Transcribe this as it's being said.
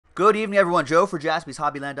Good evening, everyone. Joe for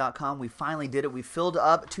JaspysHobbyland.com. We finally did it. We filled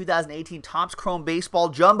up 2018 Topps Chrome Baseball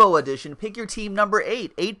Jumbo Edition. Pick your team number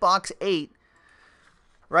 8, 8-box 8,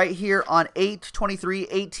 right here on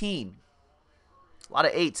 8/23/18. A lot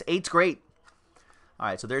of 8s. 8's great. All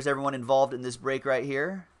right, so there's everyone involved in this break right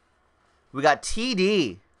here. We got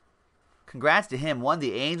TD. Congrats to him. Won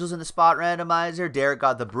the Angels in the spot randomizer. Derek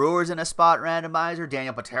got the Brewers in a spot randomizer.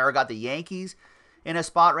 Daniel Patera got the Yankees in a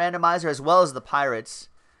spot randomizer, as well as the Pirates.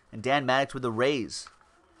 And Dan Maddox with the Rays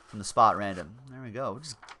from the spot random. There we go.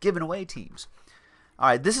 Just giving away teams. All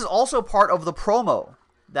right, this is also part of the promo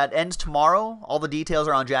that ends tomorrow. All the details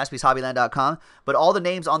are on JaspysHobbyland.com. But all the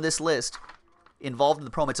names on this list involved in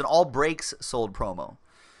the promo, it's an all breaks sold promo.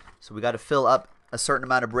 So we got to fill up a certain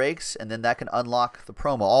amount of breaks, and then that can unlock the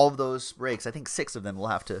promo. All of those breaks, I think 6 of them will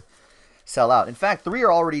have to sell out. In fact, 3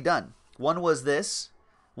 are already done. One was this.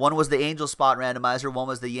 One was the Angels spot randomizer. One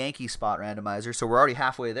was the Yankees spot randomizer. So we're already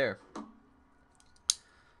halfway there.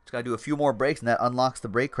 Just got to do a few more breaks, and that unlocks the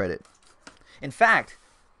break credit. In fact,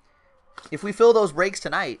 if we fill those breaks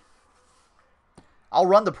tonight, I'll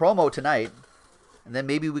run the promo tonight, and then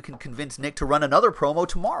maybe we can convince Nick to run another promo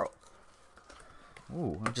tomorrow.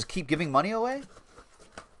 Ooh, just keep giving money away?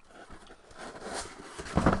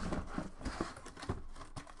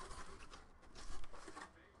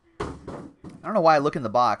 I don't know why I look in the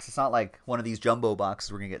box. It's not like one of these jumbo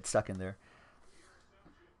boxes we're going to get stuck in there.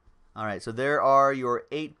 All right, so there are your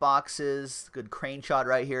 8 boxes. Good crane shot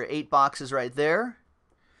right here. 8 boxes right there.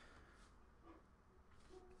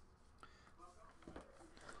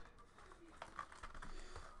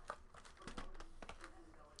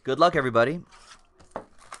 Good luck, everybody.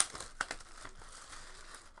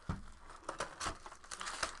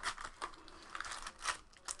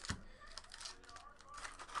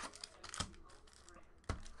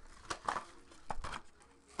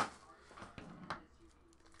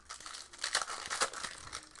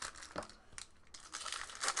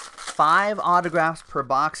 Five autographs per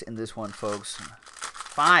box in this one, folks.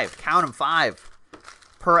 5. Count them, 5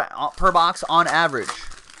 per box on average.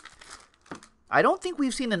 I don't think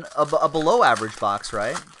we've seen a below average box,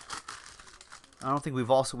 right? I don't think we've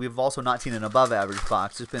also not seen an above average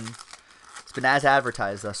box. It's been as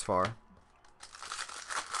advertised thus far.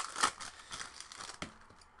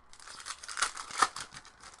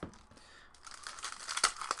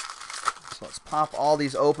 So let's pop all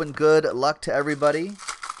these open. Good luck to everybody.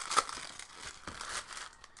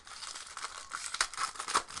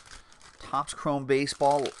 Topps Chrome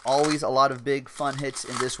Baseball, always a lot of big fun hits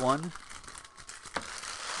in this one.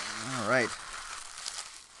 All right.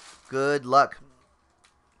 Good luck.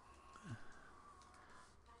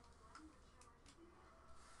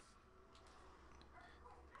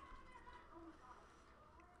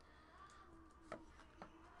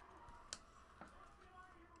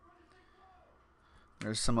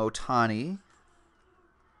 There's some Ohtani.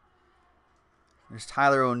 There's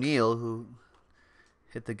Tyler O'Neill, who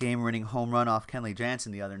hit the game-winning home run off Kenley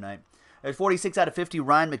Jansen the other night. There's 46 out of 50,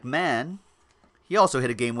 Ryan McMahon. He also hit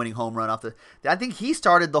a game-winning home run off the... I think he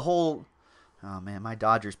started the whole... Oh, man, my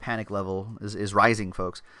Dodgers panic level is rising,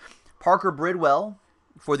 folks. Parker Bridwell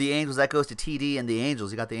for the Angels. That goes to TD and the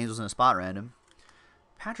Angels. He got the Angels in a spot random.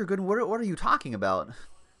 Patrick Gooden, what are you talking about?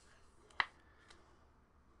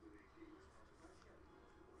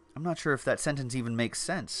 I'm not sure if that sentence even makes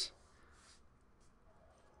sense.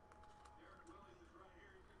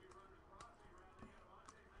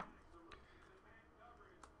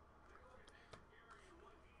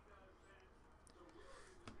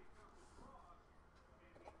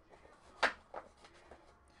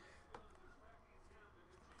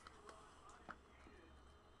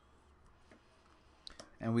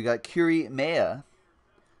 And we got Curie Maya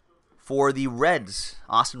for the Reds.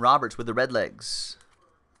 Austin Roberts with the Redlegs.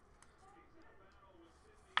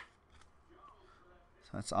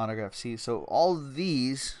 So that's autograph C. So all of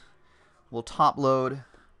these will top load,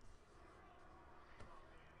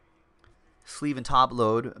 sleeve and top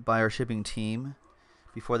load by our shipping team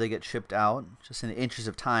before they get shipped out. Just in the interest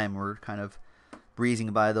of time, we're kind of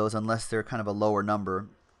breezing by those unless they're kind of a lower number,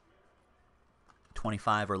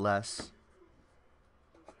 25 or less.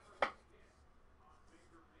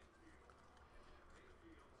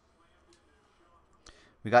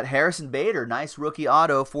 We got Harrison Bader, nice rookie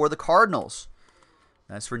auto for the Cardinals.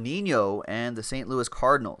 That's for Nino and the St. Louis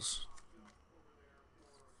Cardinals.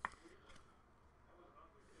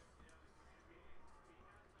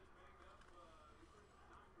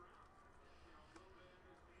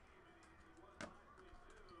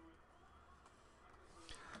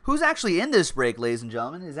 Who's actually in this break, ladies and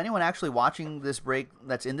gentlemen? Is anyone actually watching this break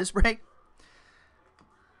that's in this break?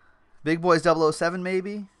 Big Boys 007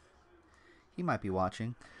 maybe? He might be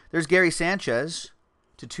watching. There's Gary Sanchez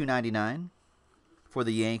to 299 for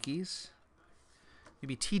the Yankees.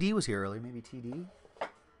 Maybe TD was here earlier. Maybe TD.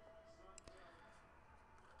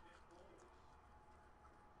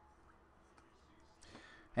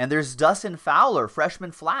 And there's Dustin Fowler,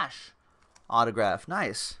 freshman flash autograph.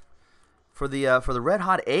 Nice. For the Red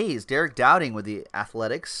Hot A's, Derek Dowding with the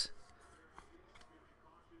Athletics.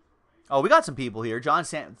 Oh, we got some people here.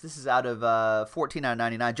 This is out of 14 out of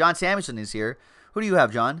 99. John Samuelson is here. Who do you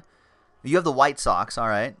have, John? You have the White Sox. All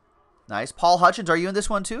right. Nice. Paul Hutchins, are you in this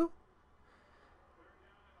one too?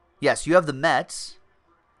 Yes, you have the Mets.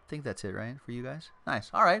 I think that's it, right, for you guys?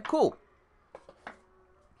 Nice. All right, cool.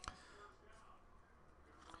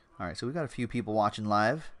 All right, so we got a few people watching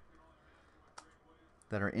live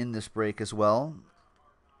that are in this break as well.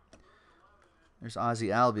 There's Ozzy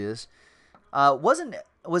Albies.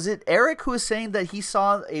 Was it Eric who was saying that he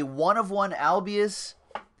saw a 1-of-1 Albies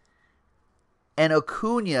and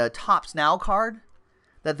Acuna Topps Now card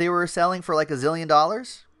that they were selling for like $1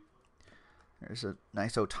 zillion? There's a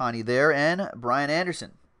nice Ohtani there, and Brian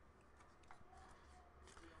Anderson.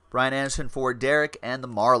 Brian Anderson for Derek and the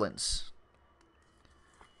Marlins.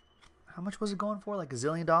 How much was it going for? Like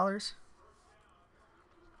 $1 zillion?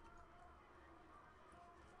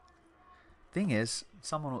 Thing is,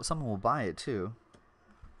 someone will buy it too.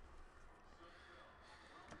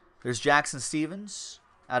 There's Jackson Stevens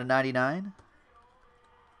out of 99.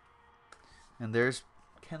 And there's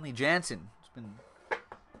Kenley Jansen. It's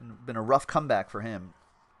been a rough comeback for him.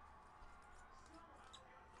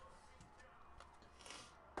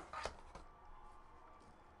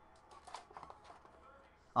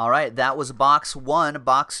 All right, that was box 1.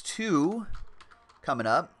 Box 2 coming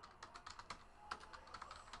up.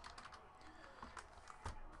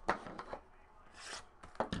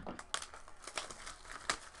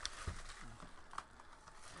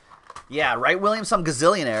 Yeah, right, William? Some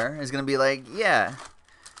gazillionaire is going to be like, yeah,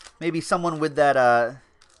 maybe someone with that, I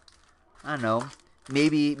don't know,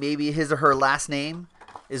 maybe his or her last name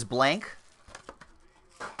is blank.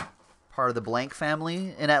 Part of the Blank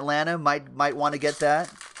family in Atlanta might want to get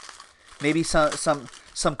that. Maybe some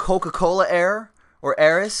Coca-Cola heir or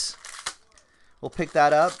heiress will pick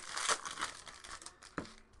that up.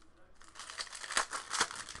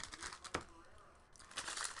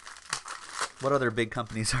 What other big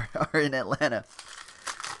companies are in Atlanta?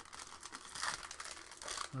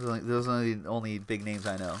 Those are the only big names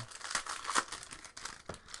I know.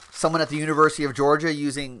 Someone at the University of Georgia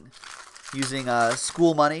using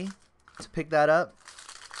school money to pick that up.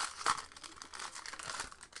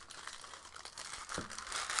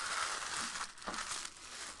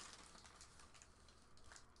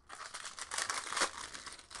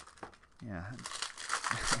 Yeah,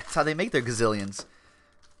 that's how they make their gazillions.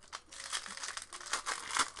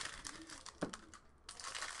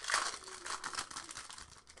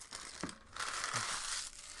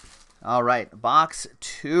 All right, box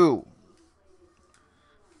 2.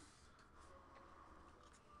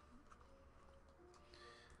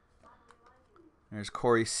 There's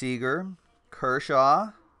Corey Seager, Kershaw.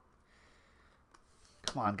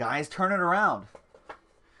 Come on, guys, turn it around.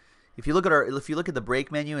 If you look at the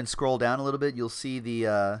break menu and scroll down a little bit, you'll see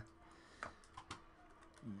the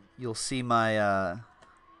my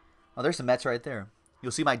oh, there's the Mets right there.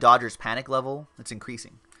 You'll see my Dodgers panic level. It's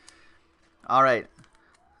increasing. All right.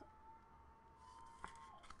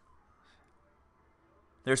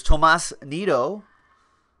 There's Tomas Nido.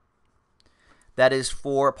 That is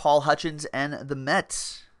for Paul Hutchins and the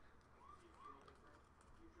Mets.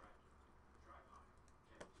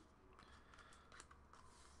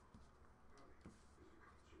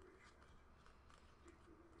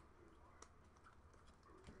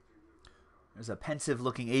 There's a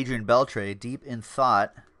pensive-looking Adrian Beltre, deep in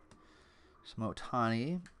thought. Some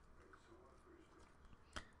Ohtani.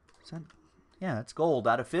 Yeah, that's gold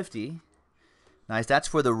out of 50. Nice. That's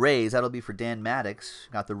for the Rays. That'll be for Dan Maddox.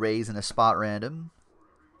 Got the Rays in a spot random.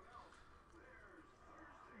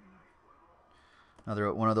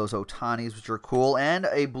 Another one of those Ohtanis, which are cool. And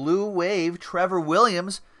a Blue Wave Trevor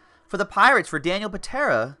Williams for the Pirates for Daniel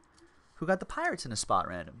Patera, who got the Pirates in a spot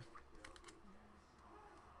random.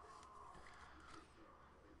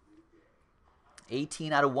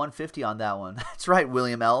 $18 out of 150 on that one. That's right,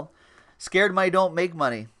 William L. Scared money don't make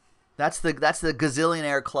money. That's the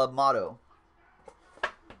Gazillionaire Club motto.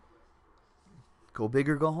 Go big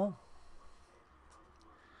or go home.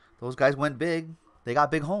 Those guys went big. They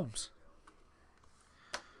got big homes.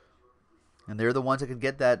 And they're the ones that could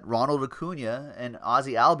get that Ronald Acuna and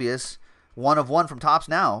Ozzy Albies 1-of-1 from Topps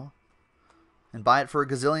Now and buy it for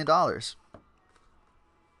 $1 gazillion.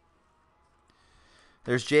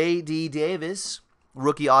 There's J.D. Davis,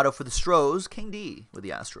 rookie auto for the Stros. King D with the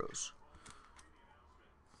Astros.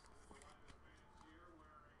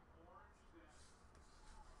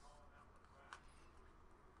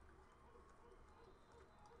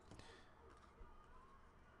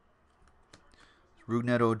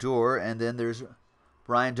 Rougned Odor, and then there's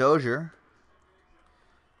Brian Dozier.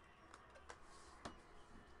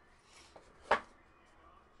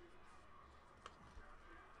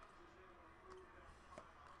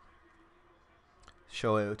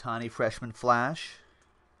 Shohei Ohtani, freshman flash.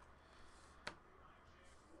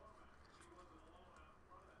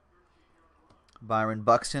 Byron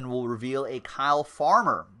Buxton will reveal a Kyle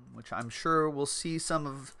Farmer, which I'm sure we'll see some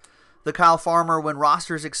of the Kyle Farmer when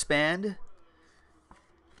rosters expand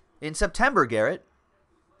in September, Garrett.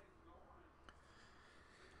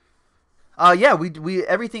 Yeah, we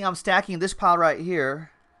everything I'm stacking in this pile right here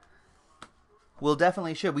will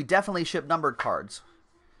definitely ship. We definitely ship numbered cards.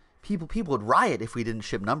 People would riot if we didn't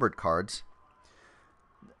ship numbered cards.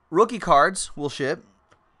 Rookie cards will ship,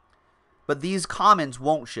 but these commons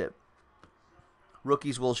won't ship.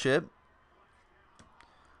 Rookies will ship,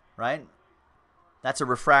 right? That's a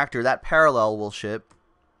refractor. That parallel will ship.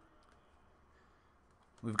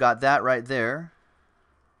 We've got that right there.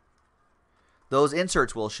 Those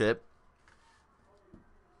inserts will ship.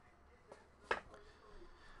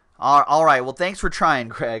 All right. Well, thanks for trying,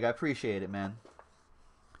 Craig. I appreciate it, man.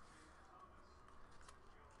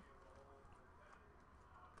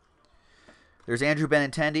 There's Andrew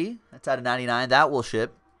Benintendi. That's out of 99. That will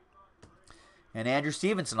ship. And Andrew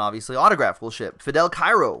Stevenson, obviously. Autograph will ship. Fidel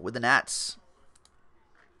Cairo with the Nats.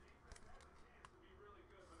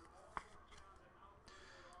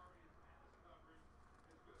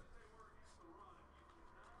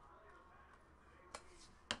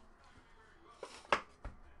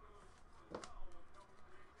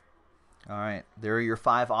 All right. There are your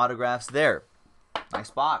 5 autographs there.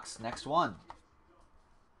 Nice box. Next one.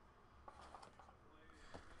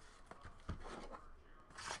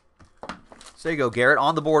 So there you go, Garrett.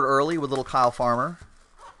 On the board early with little Kyle Farmer.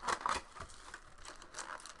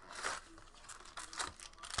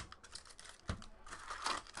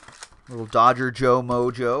 Little Dodger Joe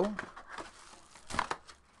Mojo.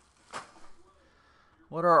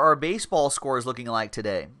 What are our baseball scores looking like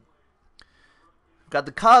today? We've got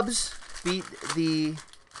the Cubs beat the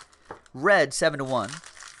Reds 7-1.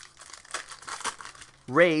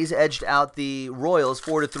 Rays edged out the Royals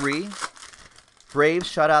 4-3. Braves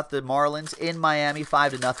shut out the Marlins in Miami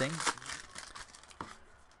 5-0.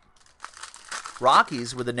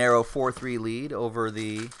 Rockies with a narrow 4-3 lead over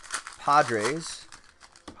the Padres.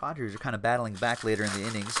 Padres are kind of battling back later in the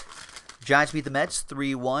innings. Giants beat the Mets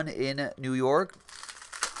 3-1 in New York.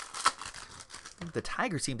 I think the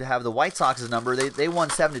Tigers seem to have the White Sox's number. They won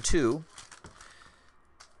 7-2.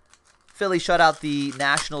 Philly shut out the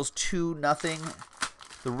Nationals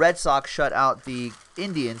 2-0. The Red Sox shut out the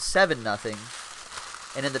Indians 7-0.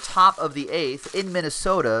 And in the top of the 8th, in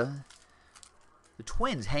Minnesota, the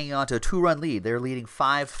Twins hanging on to a 2-run lead. They're leading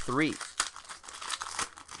 5-3.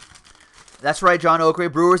 That's right, John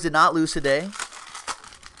Oakray. Brewers did not lose today.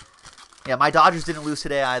 Yeah, my Dodgers didn't lose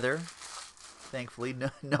today either. Thankfully,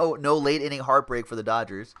 no late inning heartbreak for the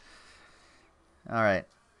Dodgers. All right.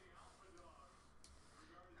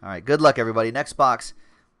 Good luck, everybody. Next box,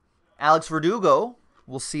 Alex Verdugo.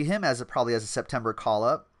 We'll see him probably as a September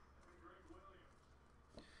call-up.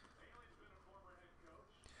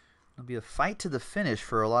 It'll be a fight to the finish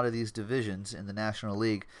for a lot of these divisions in the National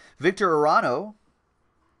League. Victor Arano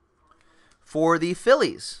for the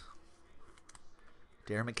Phillies.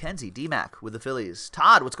 Darren McKenzie, D-Mac with the Phillies.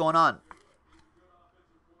 Todd, what's going on?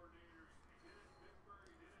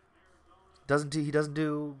 He doesn't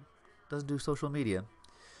do social media.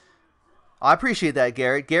 I appreciate that,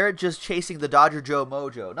 Garrett. Garrett just chasing the Dodger Joe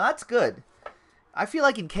Mojo. No, that's good. I feel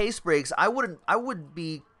like in case breaks, I wouldn't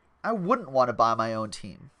want to buy my own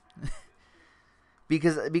team.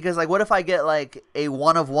 because like, what if I get like a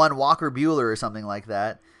 1-of-1 Walker Buehler or something like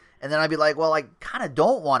that, and then I'd be like, well, I kind of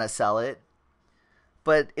don't want to sell it,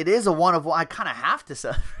 but it is a 1-of-1. I kind of have to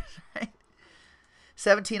sell it, right?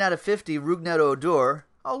 17 out of 50, Rougned Odor.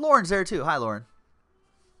 Oh, Lauren's there too. Hi, Lauren.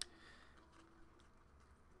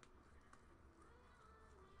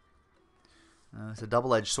 It's a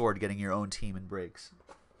double-edged sword getting your own team in breaks.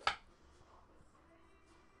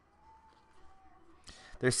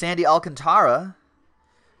 There's Sandy Alcantara,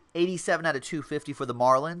 87 out of 250 for the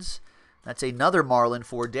Marlins. That's another Marlin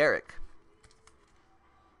for Derek.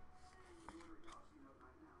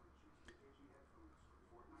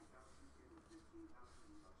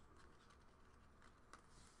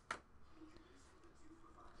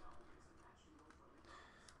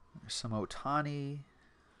 There's some Ohtani.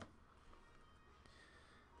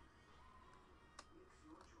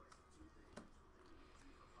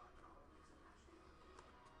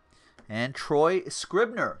 And Troy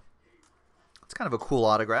Scribner. It's kind of a cool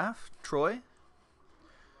autograph, Troy.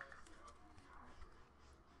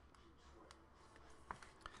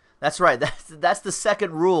 That's right. That's the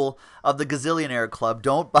second rule of the Gazillionaire Club.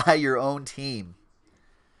 Don't buy your own team.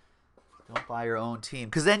 Don't buy your own team.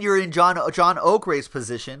 Because then you're in John Oakray's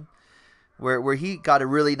position where he got a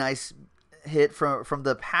really nice hit from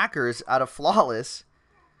the Packers out of Flawless.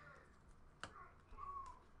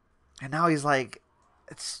 And now he's like,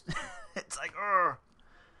 it's like, ugh,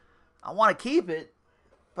 I want to keep it,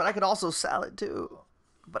 but I could also sell it too.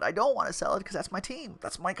 But I don't want to sell it because that's my team.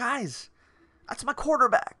 That's my guys. That's my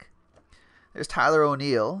quarterback. There's Tyler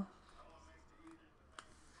O'Neill.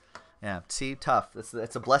 Yeah, see, tough.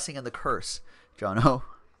 It's a blessing and the curse, John O.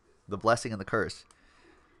 The blessing and the curse.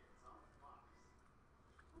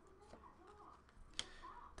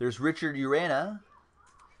 There's Richard Urena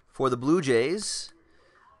for the Blue Jays.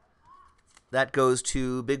 That goes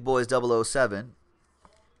to Big Boys 007.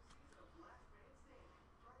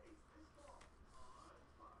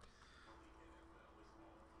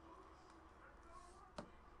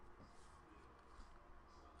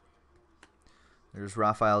 There's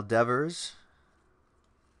Rafael Devers.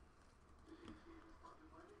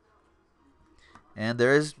 And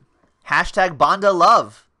there's hashtag Bonda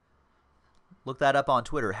Love. Look that up on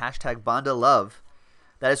Twitter. Hashtag Bonda Love.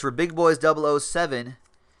 That is for Big Boys 007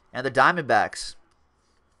 and the Diamondbacks.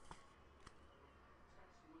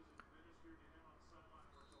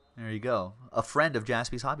 There you go. A friend of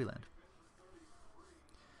Jaspys Hobbyland.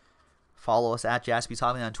 Follow us at Jaspys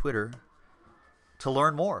Hobbyland on Twitter to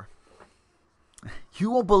learn more.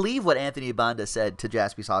 You won't believe what Anthony Banda said to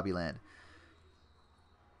Jaspys Hobbyland.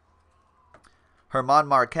 Herman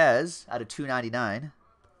Marquez out of 299.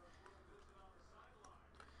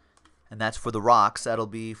 And that's for the Rocks. That'll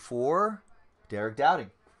be for Derek Dowding.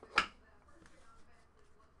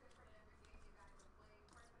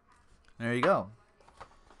 There you go.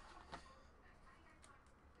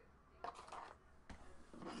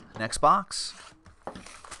 Next box.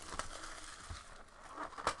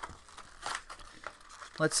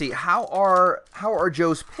 Let's see. How are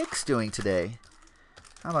Joe's picks doing today?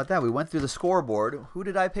 How about that? We went through the scoreboard. Who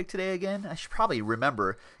did I pick today again? I should probably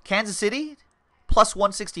remember. Kansas City plus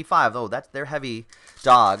 165. Oh, they're heavy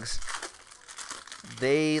dogs.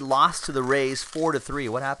 They lost to the Rays 4-3.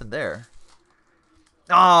 What happened there?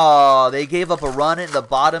 Oh, they gave up a run in the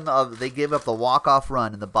bottom of. They gave up the walk-off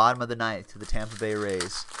run in the bottom of the ninth to the Tampa Bay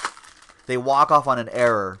Rays. They walk off on an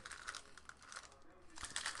error.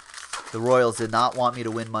 The Royals did not want me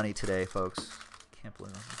to win money today, folks. Can't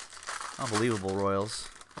believe it. Unbelievable, Royals.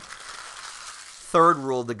 Third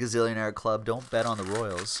rule of the Gazillionaire Club, don't bet on the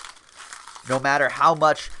Royals. No matter how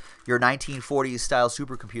much your 1940s style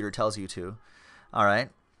supercomputer tells you to. All right.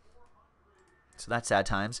 So that's sad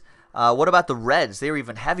times. What about the Reds? They were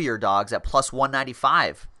even heavier dogs at plus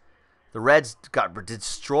 195. The Reds got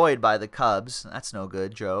destroyed by the Cubs. That's no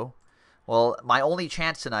good, Joe. Well, my only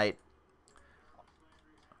chance tonight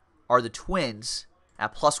are the Twins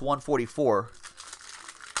at plus 144.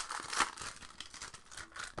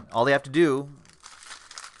 All they have to do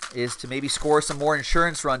is to maybe score some more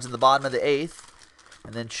insurance runs in the bottom of the eighth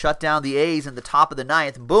and then shut down the A's in the top of the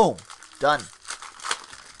ninth. Boom. Done.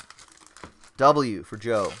 W for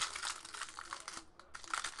Joe.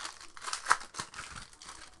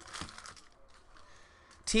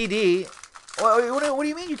 TD. What do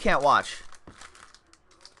you mean you can't watch?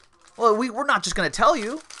 Well, we're not just going to tell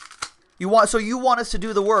you. You want us to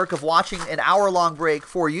do the work of watching an hour-long break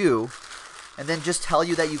for you and then just tell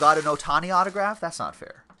you that you got an Ohtani autograph? That's not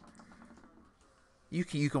fair. You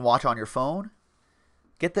can watch on your phone.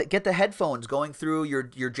 Get the headphones going through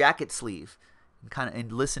your jacket sleeve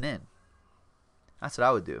and listen in. That's what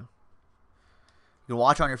I would do. You can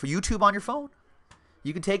watch on your YouTube on your phone.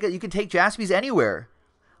 You can take Jaspys anywhere,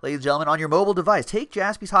 ladies and gentlemen, on your mobile device. Take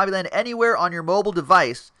Jaspys Hobbyland anywhere on your mobile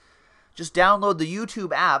device. Just download the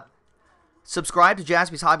YouTube app. Subscribe to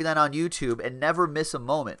Jaspys Hobbyland on YouTube and never miss a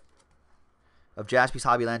moment of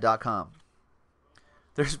JaspysHobbyland.com.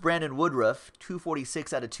 There's Brandon Woodruff,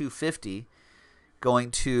 246 out of 250, going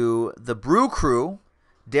to the Brew Crew.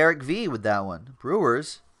 Derek V with that one.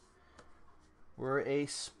 Brewers were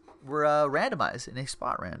randomized in a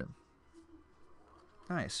spot random.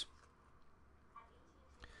 Nice.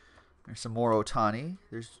 There's some more Ohtani.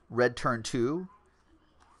 There's Red Turn 2.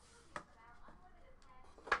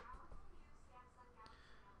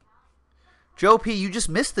 Joe P., you just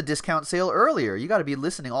missed the discount sale earlier. You got to be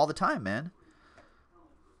listening all the time, man.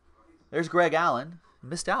 There's Greg Allen.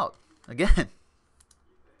 Missed out again.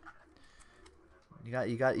 You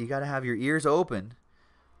got to have your ears open,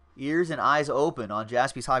 ears and eyes open on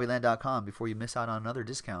JaspysHobbyland.com before you miss out on another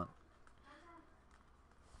discount.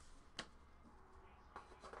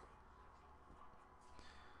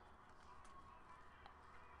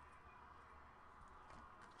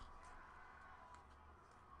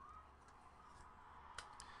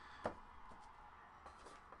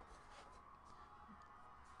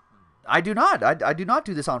 I do not. I do not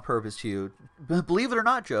do this on purpose to you. Believe it or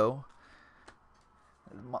not, Joe.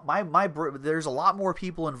 There's a lot more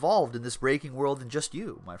people involved in this breaking world than just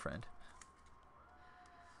you, my friend.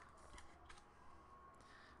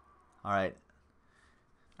 All right.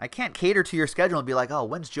 I can't cater to your schedule and be like, oh,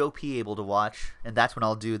 when's Joe P able to watch? And that's when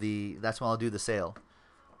I'll do the sale.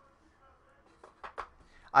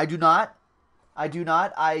 I do not.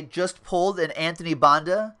 I just pulled an Anthony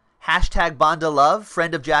Banda. Hashtag Banda Love,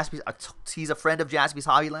 friend of Jaspys. He's a friend of Jaspys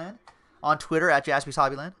Hobbyland on Twitter at Jaspys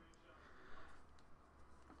Hobbyland.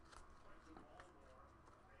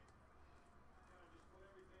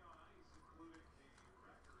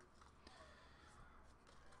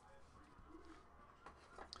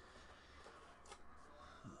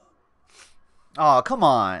 Oh, come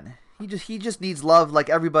on. He just needs love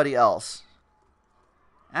like everybody else.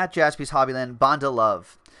 At Jaspys Hobbyland, Banda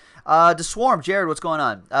Love. DeSwarm, Jared, what's going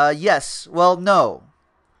on? Yes. Well, no.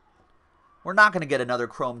 We're not going to get another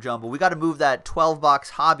Chrome Jumbo. We got to move that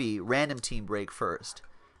 12-box hobby random team break first.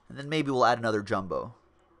 And then maybe we'll add another Jumbo.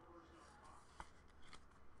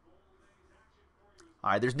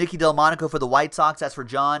 All right, there's Nicky Delmonico for the White Sox. That's for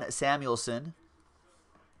John Samuelson.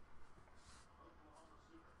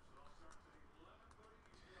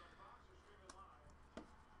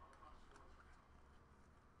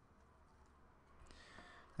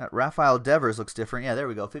 That Rafael Devers looks different. Yeah, there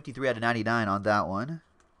we go. 53 out of 99 on that one.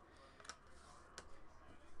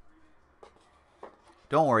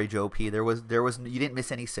 Don't worry, Joe P. You didn't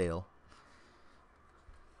miss any sale.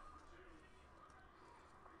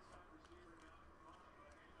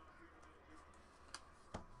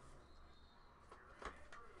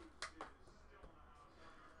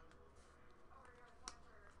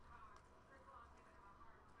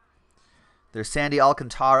 There's Sandy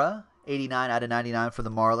Alcantara. 89 out of 99 for the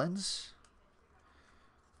Marlins.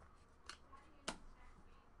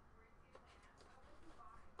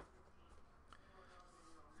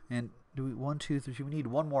 And do we 1, 2, 3? We need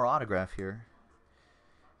one more autograph here.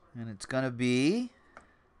 And it's going to be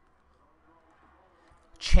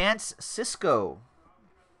Chance Sisco.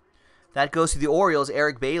 That goes to the Orioles,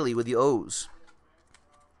 Eric Bailey with the O's.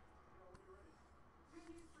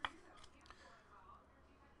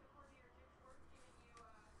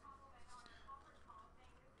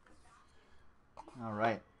 All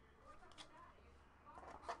right.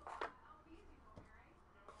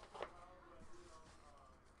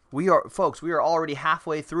 Folks, we are already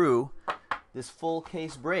halfway through this full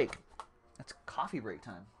case break. That's coffee break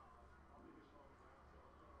time.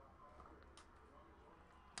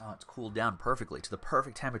 Oh, it's cooled down perfectly to the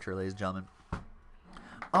perfect temperature, ladies and gentlemen.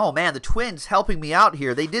 Oh, man, the Twins helping me out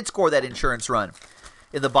here. They did score that insurance run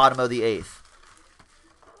in the bottom of the 8th.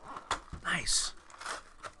 Nice.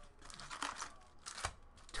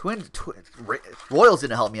 Royals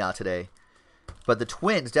didn't help me out today. But the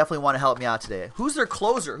Twins definitely want to help me out today. Who's their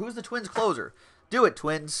closer? Who's the Twins' closer? Do it,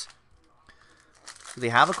 Twins. Do they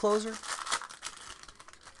have a closer?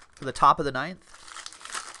 For the top of the 9th?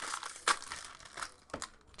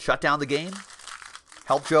 Shut down the game?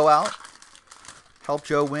 Help Joe out? Help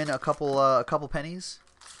Joe win a couple pennies?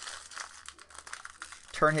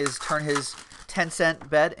 Turn his 10-cent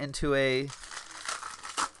bet into a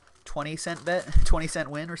 20-cent bet, 20-cent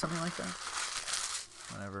win or something like that.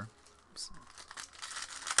 Whatever.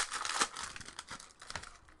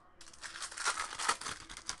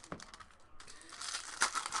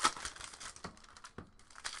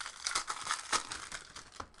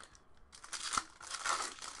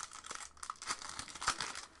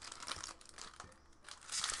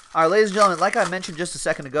 All right, ladies and gentlemen, like I mentioned just a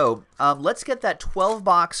second ago, let's get that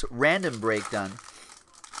 12-box random break done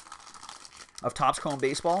of Topps Chrome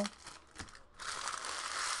Baseball.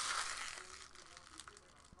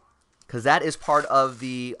 Because that is part of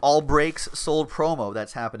the all breaks sold promo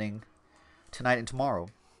that's happening tonight and tomorrow.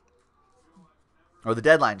 Or the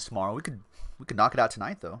deadline's tomorrow. We could knock it out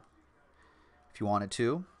tonight, though, if you wanted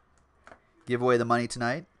to. Give away the money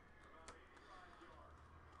tonight.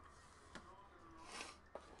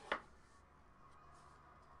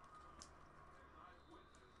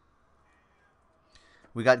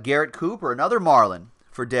 We got Garrett Cooper, another Marlin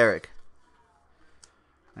for Derek.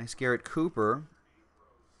 Nice Garrett Cooper.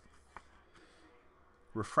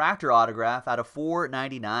 Refractor autograph out of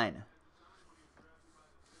 499.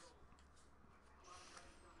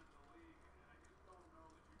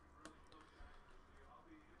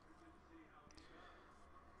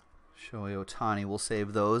 Shohei Ohtani, we'll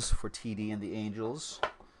save those for TD and the Angels.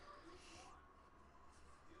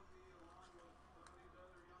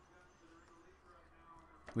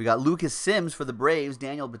 We got Lucas Sims for the Braves,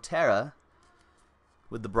 Daniel Batera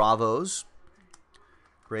with the Bravos.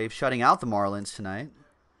 Braves shutting out the Marlins tonight.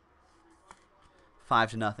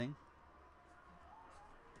 5-0.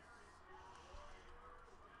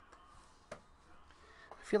 I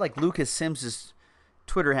feel like Lucas Sims'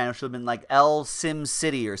 Twitter handle should have been like L Sim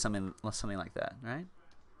City or something like that, right?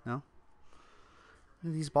 No?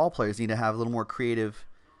 These ball players need to have a little more creative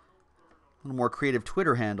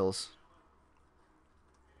Twitter handles.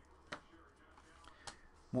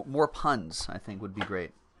 More puns, I think, would be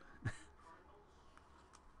great.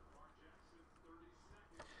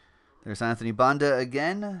 There's Anthony Banda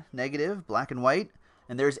again, negative, black and white.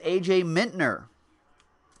 And there's AJ Mintner.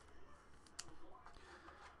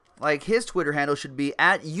 Like, his Twitter handle should be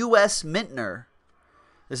 @USMintner.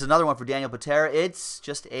 This is another one for Daniel Patera. It's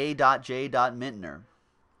just A.J.Mintner.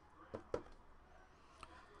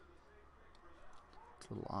 It's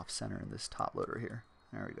a little off center in this top loader here.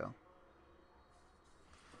 There we go.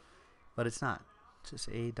 But it's not. It's just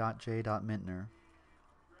A.J.Mintner.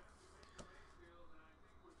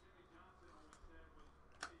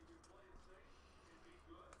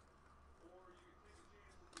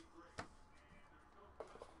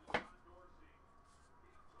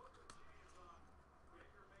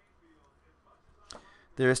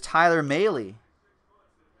 There's Tyler Mahle.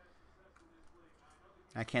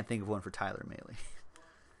 I can't think of one for Tyler Mahle.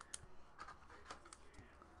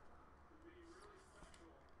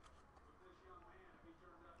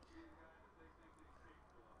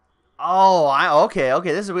 Oh, okay.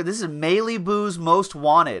 This is Mahle Boo's Most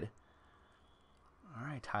Wanted. All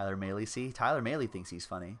right, Tyler Mahle. See, Tyler Mahle thinks he's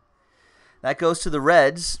funny. That goes to the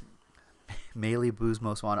Reds. Mahle Boo's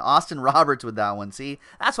Most Wanted. Austin Roberts with that one. See,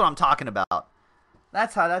 that's what I'm talking about.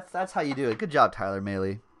 That's how you do it. Good job, Tyler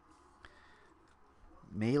Mahle.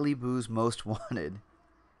 Mahle Boo's Most Wanted.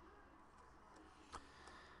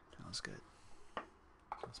 That was good.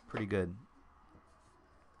 That's pretty good.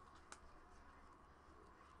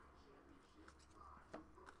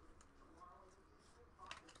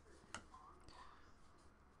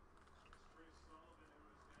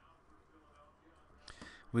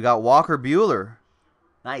 We got Walker Buehler.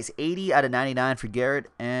 Nice. 80/99 for Garrett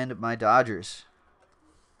and my Dodgers.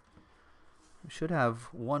 We should have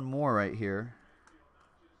one more right here.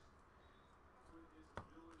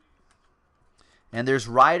 And there's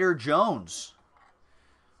Ryder Jones.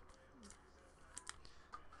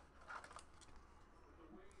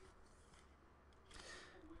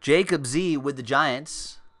 Jacob Z with the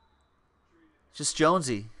Giants. Just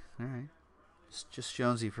Jonesy. All right. Just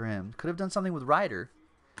Jonesy for him. Could have done something with Ryder.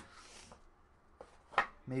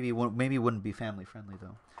 Maybe it wouldn't be family friendly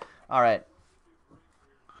though. All right.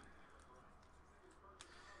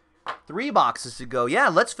 3 boxes to go. Yeah,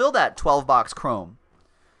 let's fill that 12-box Chrome.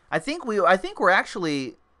 I think we're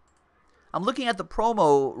actually. I'm looking at the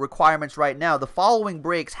promo requirements right now. The following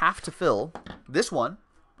breaks have to fill. This one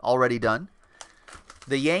already done.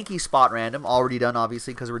 The Yankee spot random already done,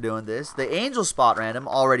 obviously, because we're doing this. The Angel spot random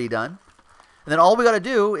already done. And then all we got to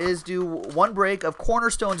do is do one break of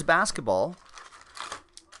Cornerstones basketball.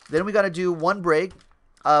 Then we got to do one break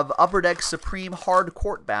of Upper Deck Supreme Hard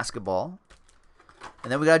Court basketball.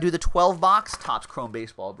 And then we got to do the 12-box Topps Chrome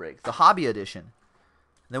Baseball break, the Hobby Edition.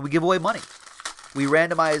 And then we give away money. We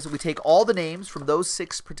randomize, we take all the names from those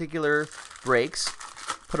 6 particular breaks,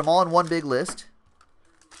 put them all in one big list.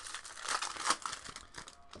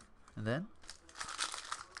 And then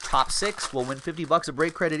top 6 will win $50 of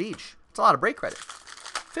break credit each. It's a lot of break credit.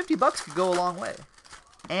 $50 could go a long way.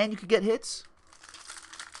 And you could get hits.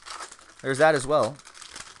 There's that as well.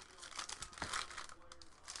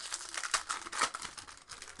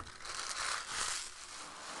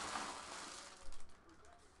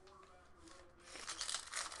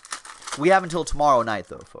 We have until tomorrow night,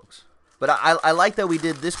 though, folks. But I like that we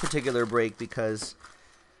did this particular break because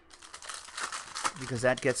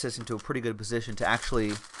that gets us into a pretty good position to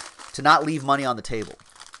actually not leave money on the table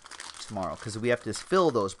tomorrow, because we have to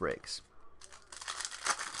fill those breaks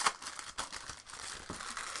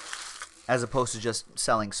as opposed to just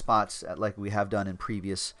selling spots like we have done in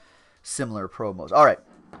previous similar promos. All right.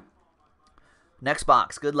 Next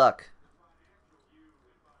box. Good luck.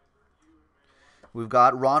 We've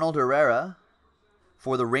got Ronald Herrera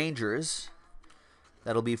for the Rangers.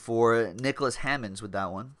 That'll be for Nicholas Hammonds with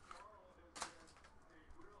that one.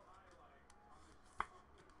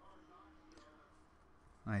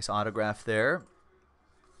 Nice autograph there.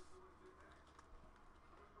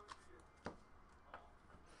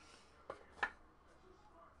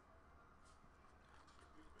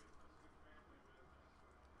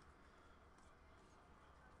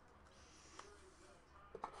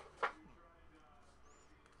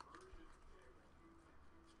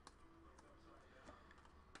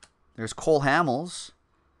 There's Cole Hamels,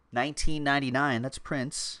 1999. That's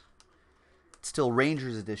Prince. It's still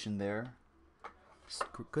Rangers edition there.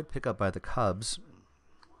 Good pickup by the Cubs.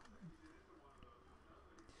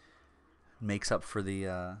 Makes up for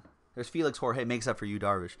the... there's Felix Jorge. Makes up for you,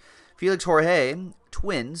 Darvish. Felix Jorge,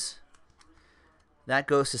 Twins. That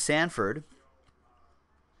goes to Sanford.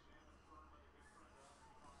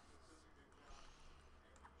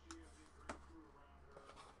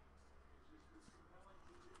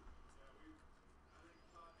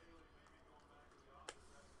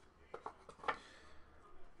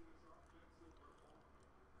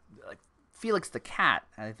 Felix the Cat,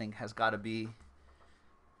 I think, has got to be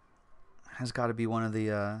one of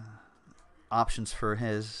the options for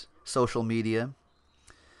his social media.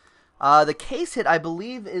 The case hit, I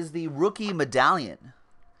believe, is the rookie medallion.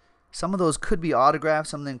 Some of those could be autographed,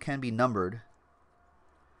 some of them can be numbered.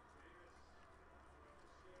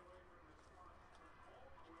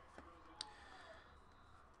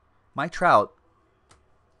 Mike Trout,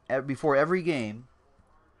 before every game,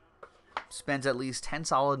 spends at least 10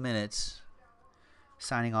 solid minutes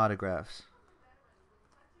signing autographs.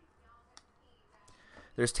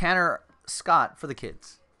 There's Tanner Scott for the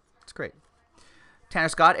kids. It's great. Tanner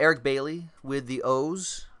Scott, Eric Bailey with the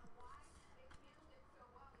O's.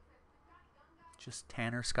 Just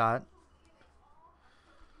Tanner Scott.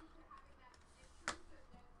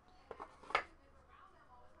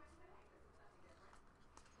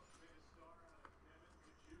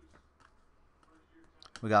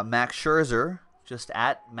 We got Max Scherzer, just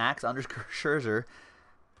at Max_Scherzer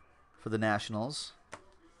for the Nationals.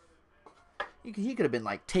 He could have been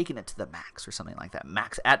like taking it to the max or something like that.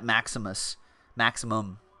 Max at Maximus,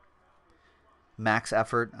 maximum, max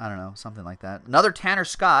effort. I don't know, something like that. Another Tanner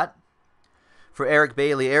Scott for Eric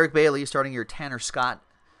Bailey. Eric Bailey starting your Tanner Scott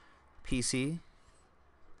PC.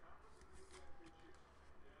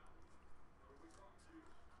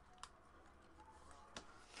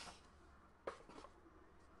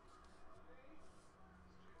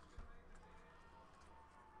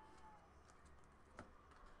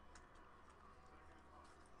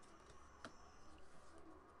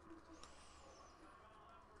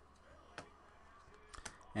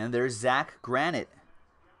 And there's Zach Granite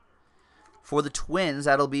for the Twins.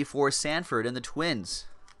 That'll be for Sanford and the Twins.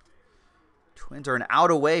 Twins are an out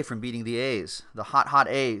away from beating the A's, the hot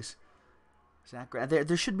A's. Zach Granite.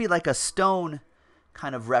 There should be like a Stone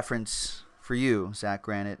kind of reference for you, Zach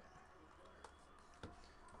Granite.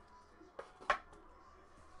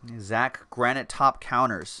 Zach Granite top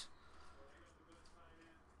counters.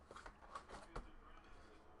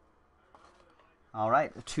 All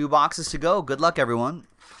right, 2 boxes to go. Good luck, everyone.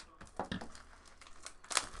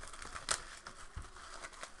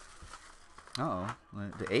 Uh-oh,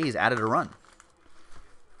 the A's added a run.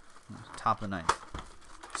 Top of the 9th.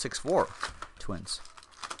 6-4, Twins.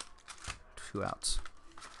 2 outs.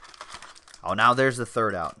 Oh, now there's the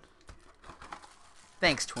 3rd out.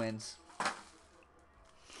 Thanks, Twins.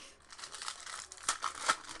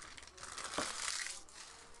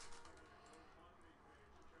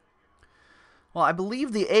 Well, I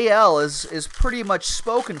believe the AL is pretty much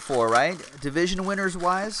spoken for, right? Division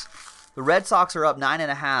winners-wise. The Red Sox are up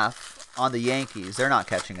 9.5 on the Yankees. They're not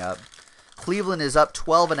catching up. Cleveland is up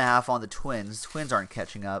 12.5 on the Twins. Twins aren't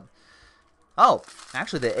catching up. Oh,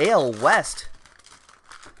 actually, the AL West.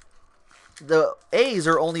 The A's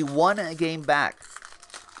are only 1 game back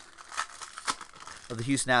of the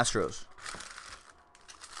Houston Astros.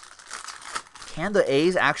 Can the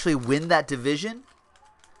A's actually win that division?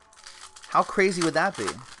 How crazy would that be?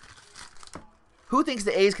 Who thinks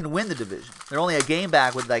the A's can win the division? They're only a game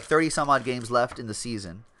back with like 30-some-odd games left in the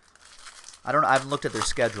season. I haven't looked at their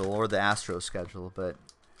schedule or the Astros schedule, but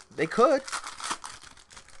they could. Is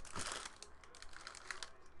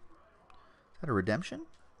that a redemption?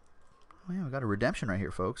 Oh yeah, we got a redemption right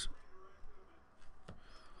here, folks.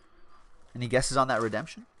 Any guesses on that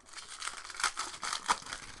redemption?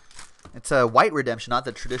 It's a white redemption, not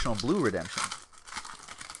the traditional blue redemption.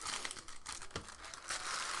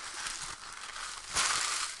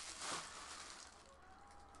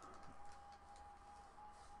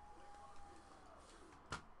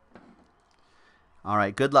 All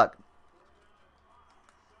right, good luck.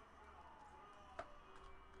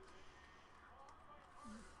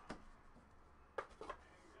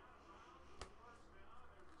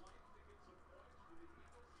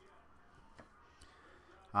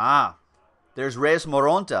 Ah, there's Reyes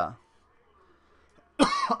Moronta.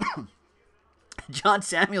 John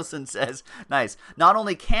Samuelson says, nice. Not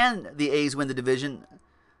only can the A's win the division,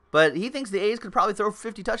 but he thinks the A's could probably throw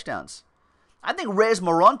 50 touchdowns. I think Reyes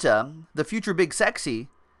Moronta, the future big sexy,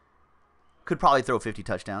 could probably throw 50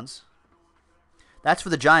 touchdowns. That's for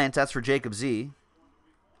the Giants. That's for Jacob Z.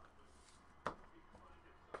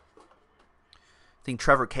 Think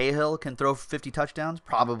Trevor Cahill can throw 50 touchdowns?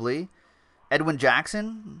 Probably. Edwin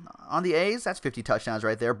Jackson on the A's. That's 50 touchdowns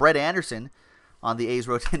right there. Brett Anderson on the A's,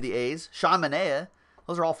 rotating the A's. Sean Manaea.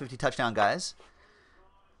 Those are all 50 touchdown guys.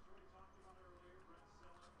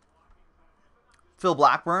 Phil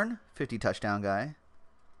Blackburn, 50 touchdown guy.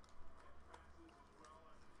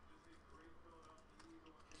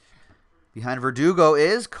 Behind Verdugo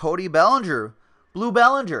is Cody Bellinger. Blue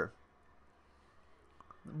Bellinger.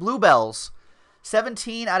 Bluebells.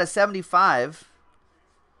 17 out of 75.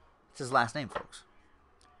 It's his last name, folks.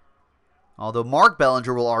 Although Mark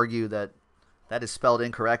Bellinger will argue that that is spelled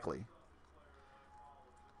incorrectly.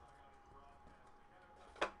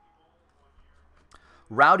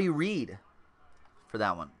 Rowdy Reed for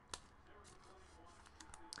that one.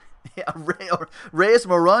 Yeah, Reyes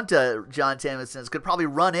Moronta, John Samuelson says, could probably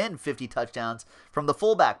run in 50 touchdowns from the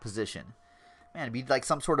fullback position. Man, it'd be like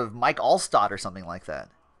some sort of Mike Allstott or something like that.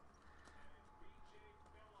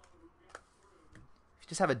 If you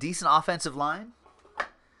just have a decent offensive line,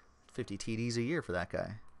 50 TDs a year for that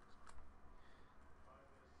guy.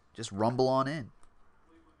 Just rumble on in.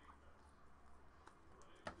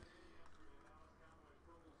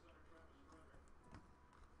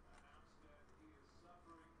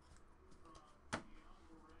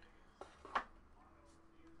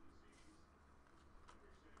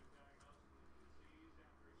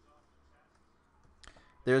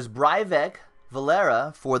 There's Breivik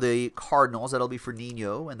Valera for the Cardinals. That'll be for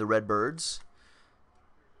Nino and the Redbirds.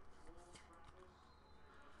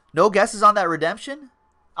 No guesses on that redemption?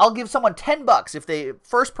 I'll give someone $10 if they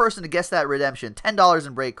first person to guess that redemption. $10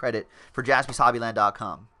 in break credit for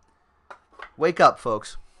JaspysHobbyland.com. Wake up,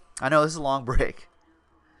 folks. I know this is a long break.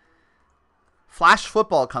 Flash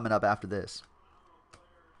football coming up after this.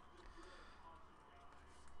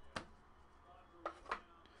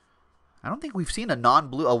 I don't think we've seen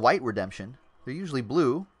a white redemption. They're usually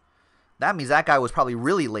blue. That means that guy was probably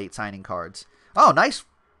really late signing cards. Oh, nice.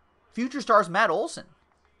 Future Stars Matt Olson.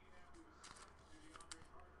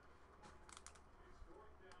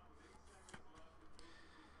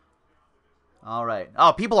 All right.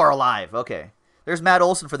 Oh, people are alive. Okay. There's Matt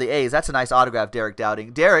Olson for the A's. That's a nice autograph, Derek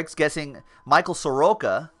Dowding. Derek's guessing Michael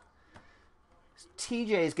Soroka.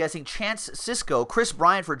 TJ's guessing Chance Sisco. Chris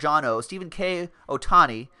Bryant for John O. Stephen K.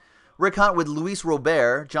 Otani. Rick Hunt with Luis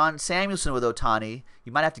Robert. John Samuelson with Otani.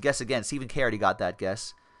 You might have to guess again. Stephen K. already got that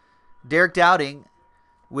guess. Derek Dowding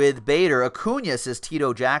with Bader. Acuna says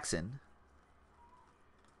Tito Jackson.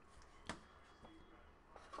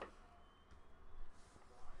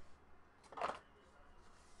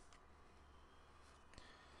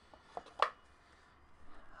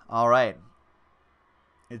 All right.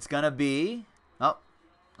 It's going to be, oh,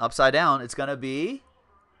 upside down. It's going to be,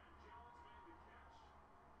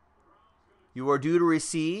 you are due to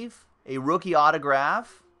receive a rookie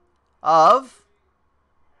autograph of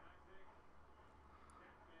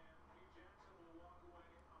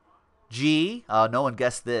G. Oh, no one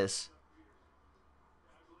guessed this.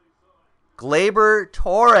 Gleyber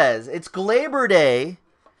Torres. It's Gleyber Day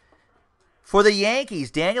for the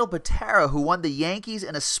Yankees. Daniel Patera, who won the Yankees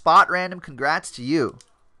in a spot random. Congrats to you.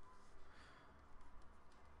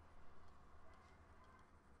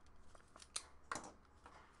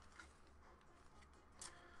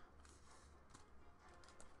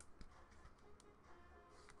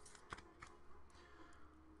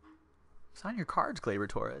 Sign your cards, Gleyber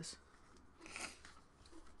Torres.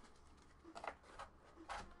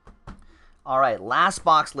 All right, last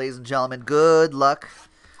box, ladies and gentlemen. Good luck.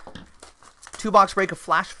 2-box break of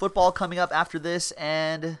Flash Football coming up after this,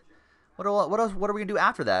 and what else? What are we gonna do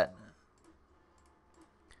after that?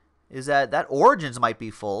 Is that Origins might be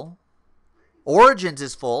full? Origins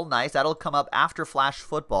is full. Nice. That'll come up after Flash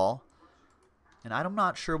Football, and I'm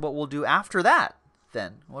not sure what we'll do after that.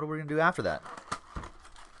 Then what are we gonna do after that?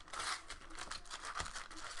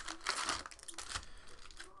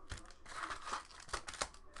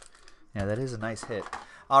 Yeah, that is a nice hit.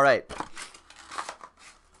 All right.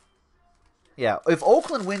 Yeah, if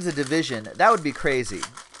Oakland wins the division, that would be crazy.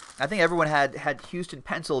 I think everyone had Houston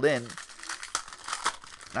penciled in.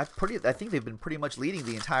 I think they've been pretty much leading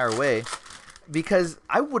the entire way, because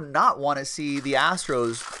I would not want to see the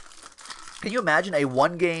Astros. Can you imagine a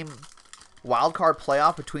one-game wild card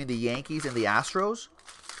playoff between the Yankees and the Astros?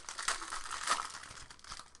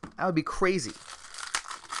 That would be crazy.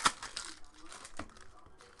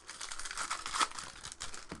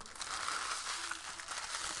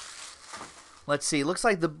 Let's see. Looks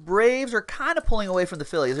like the Braves are kind of pulling away from the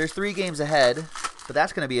Phillies. There's 3 games ahead, but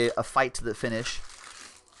that's going to be a fight to the finish.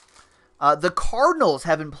 The Cardinals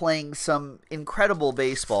have been playing some incredible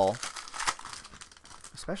baseball,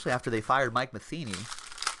 especially after they fired Mike Matheny.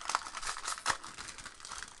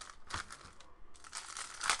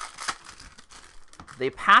 They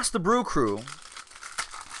passed the Brew Crew.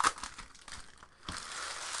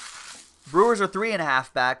 Brewers are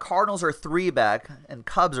 3.5 back. Cardinals are 3 back, and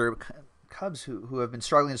Cubs who have been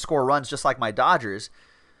struggling to score runs just like my Dodgers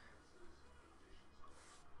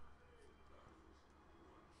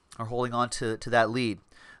are holding on to that lead.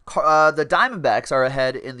 The Diamondbacks are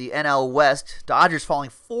ahead in the NL West. Dodgers falling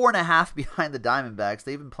 4.5 behind the Diamondbacks.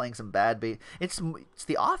 They've been playing some bad base. It's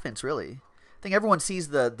the offense, really. I think everyone sees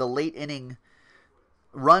the late inning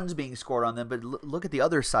runs being scored on them, but look at the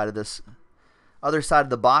other side of this, other side of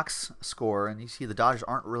the box score, and you see the Dodgers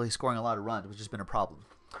aren't really scoring a lot of runs, which has been a problem.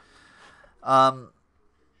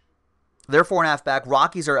 They're 4.5 back.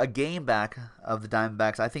 Rockies are a game back of the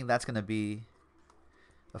Diamondbacks. I think that's going to be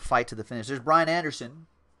a fight to the finish. There's Brian Anderson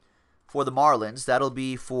for the Marlins. That'll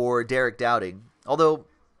be for Derek Dowding. Although,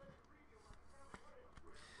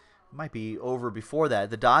 it might be over before that.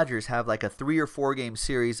 The Dodgers have like a 3 or 4 game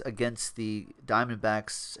series against the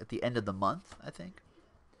Diamondbacks at the end of the month, I think.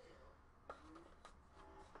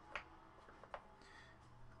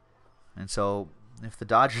 And so, if the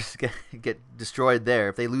Dodgers get destroyed there,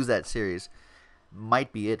 if they lose that series,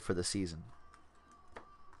 might be it for the season.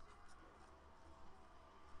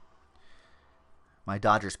 My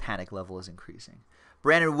Dodgers panic level is increasing.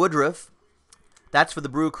 Brandon Woodruff, that's for the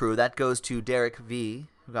Brew Crew. That goes to Derek V,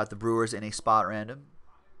 who got the Brewers in a spot random.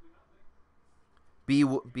 B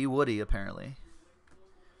Woody, apparently.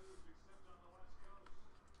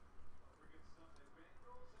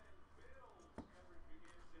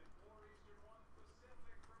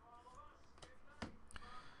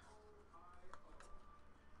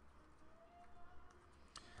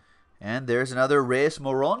 And there's another Reyes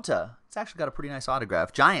Moronta. It's actually got a pretty nice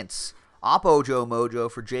autograph. Giants, Oppo Joe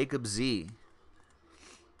Mojo for Jacob Z.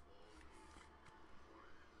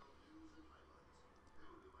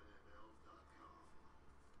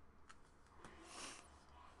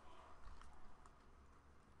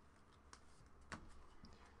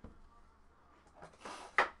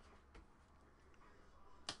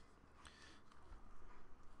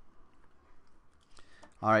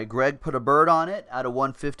 All right, Greg put a bird on it out of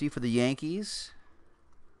 150 for the Yankees.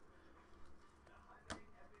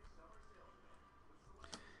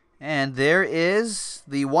 And there is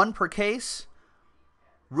the 1 per case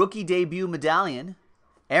rookie debut medallion,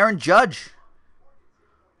 Aaron Judge.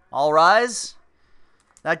 All rise.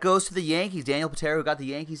 That goes to the Yankees. Daniel Patera, who got the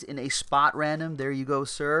Yankees in a spot random. There you go,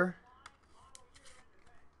 sir.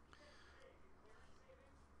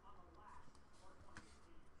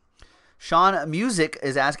 Sean Music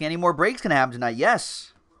is asking, any more breaks can happen tonight?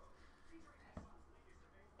 Yes.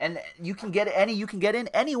 And you can get in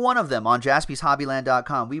any one of them on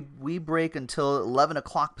JaspysHobbyland.com. We break until 11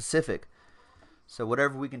 o'clock Pacific. So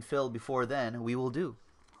whatever we can fill before then, we will do.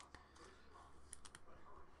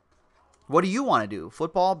 What do you want to do?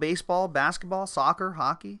 Football, baseball, basketball, soccer,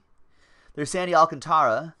 hockey? There's Sandy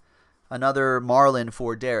Alcantara, another Marlin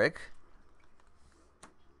for Derek.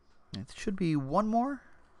 It should be one more.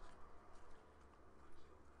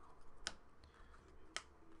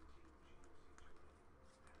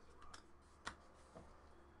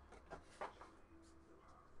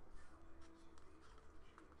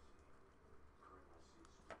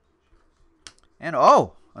 And,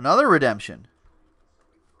 oh, another redemption.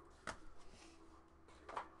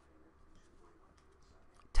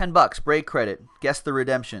 $10, break credit. Guess the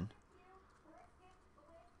redemption.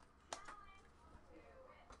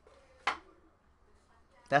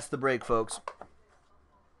 That's the break, folks.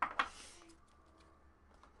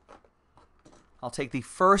 I'll take the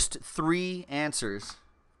first 3 answers.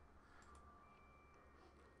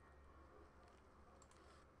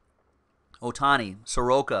 Otani,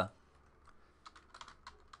 Soroka.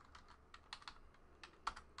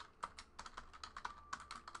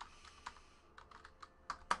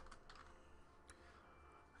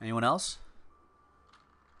 Anyone else?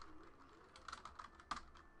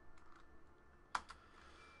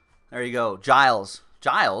 There you go. Giles.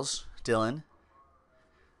 Giles, Dylan.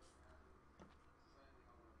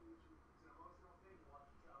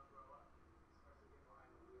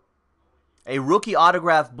 A rookie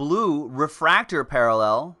autograph blue refractor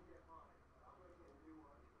parallel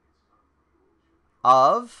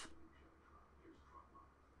of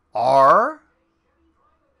R.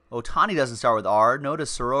 Ohtani doesn't start with R. No to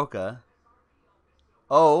Soroka.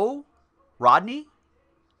 O. Rodney?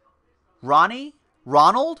 Ronnie?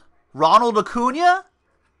 Ronald? Ronald Acuna?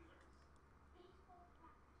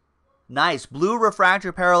 Nice. Blue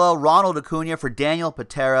refractor parallel, Ronald Acuna for Daniel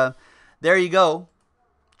Patera. There you go.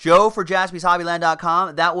 Joe for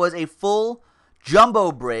JaspysHobbyland.com. That was a full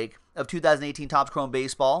jumbo break of 2018 Topps Chrome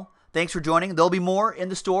Baseball. Thanks for joining. There'll be more in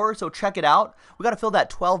the store, so check it out. We got to fill that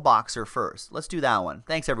 12-boxer first. Let's do that one.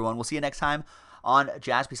 Thanks, everyone. We'll see you next time on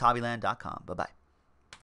JaspysHobbyland.com. Bye-bye.